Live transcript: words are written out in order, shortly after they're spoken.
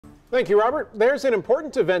Thank you, Robert. There's an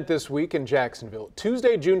important event this week in Jacksonville.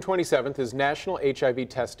 Tuesday, June 27th is National HIV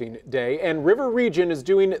Testing Day, and River Region is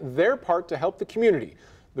doing their part to help the community.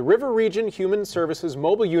 The River Region Human Services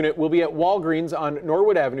Mobile Unit will be at Walgreens on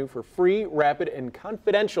Norwood Avenue for free, rapid, and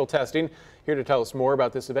confidential testing. Here to tell us more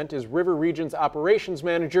about this event is River Region's Operations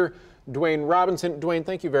Manager, Dwayne Robinson. Dwayne,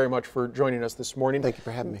 thank you very much for joining us this morning. Thank you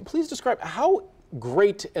for having me. Please describe how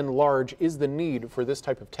great and large is the need for this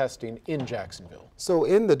type of testing in Jacksonville? So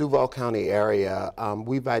in the Duval County area,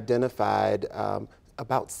 we've identified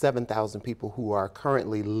about 7,000 people who are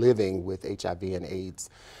currently living with HIV and AIDS.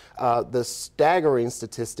 The staggering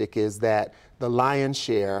statistic is that the lion's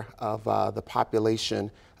share of the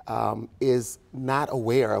population is not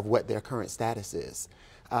aware of what their current status is.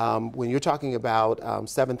 When you're talking about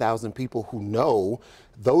 7,000 people who know,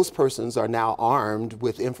 those persons are now armed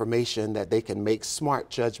with information that they can make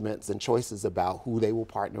smart judgments and choices about who they will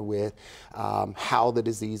partner with, how the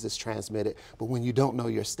disease is transmitted. But when you don't know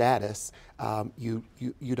your status, you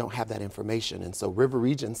don't have that information. And so River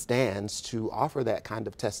Region stands to offer that kind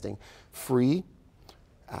of testing free.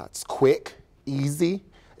 It's quick, easy,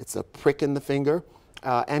 it's a prick in the finger.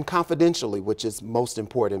 And confidentially, which is most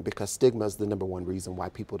important because stigma is the #1 reason why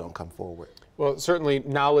people don't come forward. Well, certainly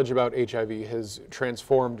knowledge about HIV has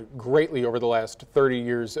transformed greatly over the last 30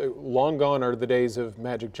 years. Long gone are the days of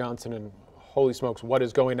Magic Johnson and holy smokes, what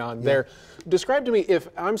is going on there? Describe to me, if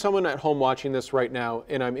I'm someone at home watching this right now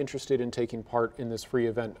and I'm interested in taking part in this free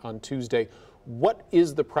event on Tuesday, what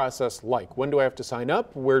is the process like? When do I have to sign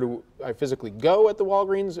up? Where do I physically go at the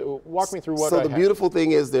Walgreens? Walk me through what I have. So the beautiful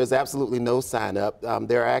thing is there's absolutely no sign up.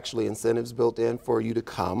 There are actually incentives built in for you to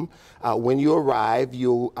come. When you arrive,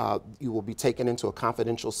 you will be taken into a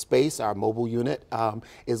confidential space. Our mobile unit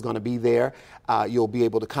is going to be there. You'll be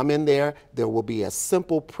able to come in there. There will be a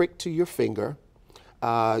simple prick to your finger.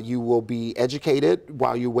 You will be educated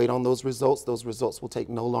while you wait on those results. Those results will take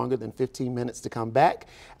no longer than 15 minutes to come back.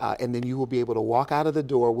 And then you will be able to walk out of the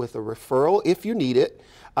door with a referral, if you need it,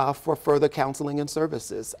 for further counseling and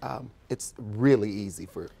services. It's really easy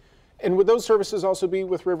for. And would those services also be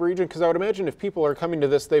with River Region? Because I would imagine if people are coming to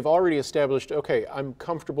this, they've already established, okay, I'm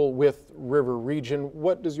comfortable with River Region.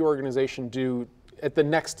 What does your organization do at the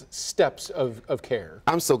next steps of care?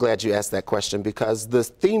 I'm so glad you asked that question because the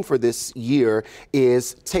theme for this year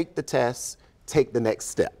is take the test, take the next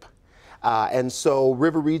step. And so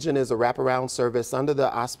River Region is a wraparound service under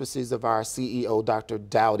the auspices of our CEO, Dr.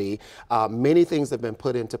 Dowdy. Many things have been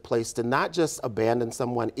put into place to not just abandon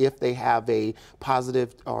someone if they have a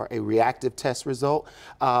positive or a reactive test result,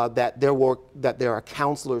 that there are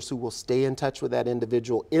counselors who will stay in touch with that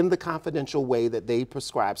individual in the confidential way that they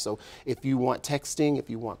prescribe. So if you want texting,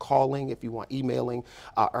 if you want calling, if you want emailing,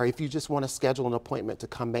 or if you just want to schedule an appointment to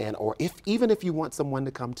come in, or even if you want someone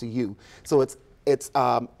to come to you. So it's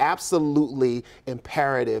absolutely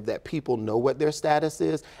imperative that people know what their status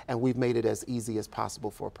is, and we've made it as easy as possible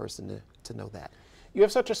for a person to know that. You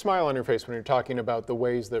have such a smile on your face when you're talking about the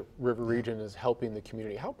ways that River Region is helping the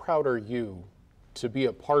community. How proud are you to be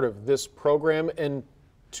a part of this program and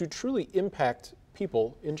to truly impact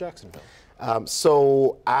people in Jacksonville?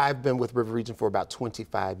 So I've been with River Region for about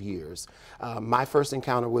 25 years. My first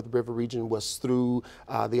encounter with River Region was through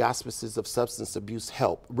the auspices of substance abuse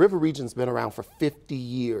help. River Region's been around for 50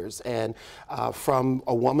 years, and from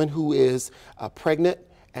a woman who is pregnant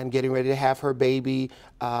and getting ready to have her baby,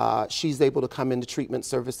 she's able to come into treatment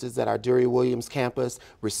services at our Dury Williams campus,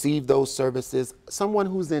 receive those services. Someone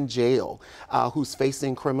who's in jail, who's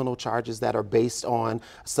facing criminal charges that are based on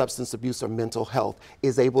substance abuse or mental health,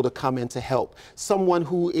 is able to come in to help. Someone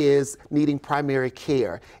who is needing primary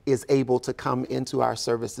care is able to come into our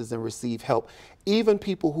services and receive help. Even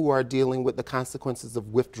people who are dealing with the consequences of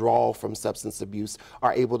withdrawal from substance abuse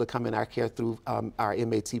are able to come in our care through our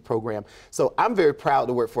MAT program. So I'm very proud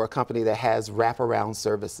to work for a company that has wraparound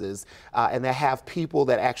services and that have people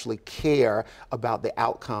that actually care about the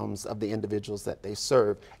outcomes of the individuals that they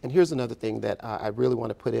serve. And here's another thing that I really want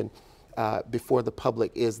to put in before the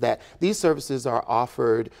public is that these services are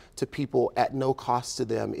offered to people at no cost to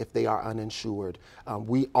them if they are uninsured.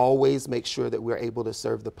 We always make sure that we're able to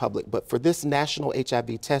serve the public. But for this National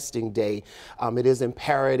HIV Testing Day, it is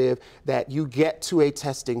imperative that you get to a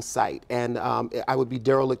testing site. And I would be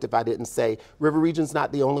derelict if I didn't say River Region's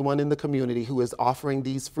not the only one in the community who is offering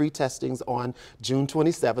these free testings on June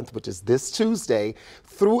 27th, which is this Tuesday.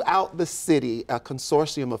 Throughout the city, a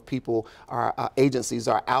consortium of people, agencies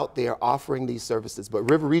are out there offering these services. But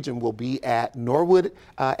River Region will be at Norwood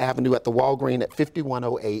Avenue at the Walgreens at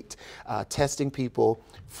 5108, testing people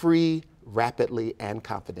free, rapidly, and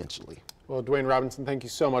confidentially. Well, Dwayne Robinson, thank you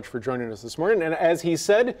so much for joining us this morning. And as he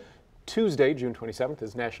said, Tuesday, June 27th,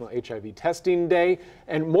 is National HIV Testing Day,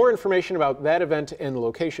 and more information about that event and the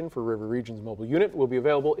location for River Region's mobile unit will be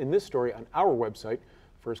available in this story on our website,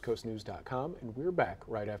 firstcoastnews.com, and we're back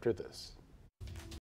right after this.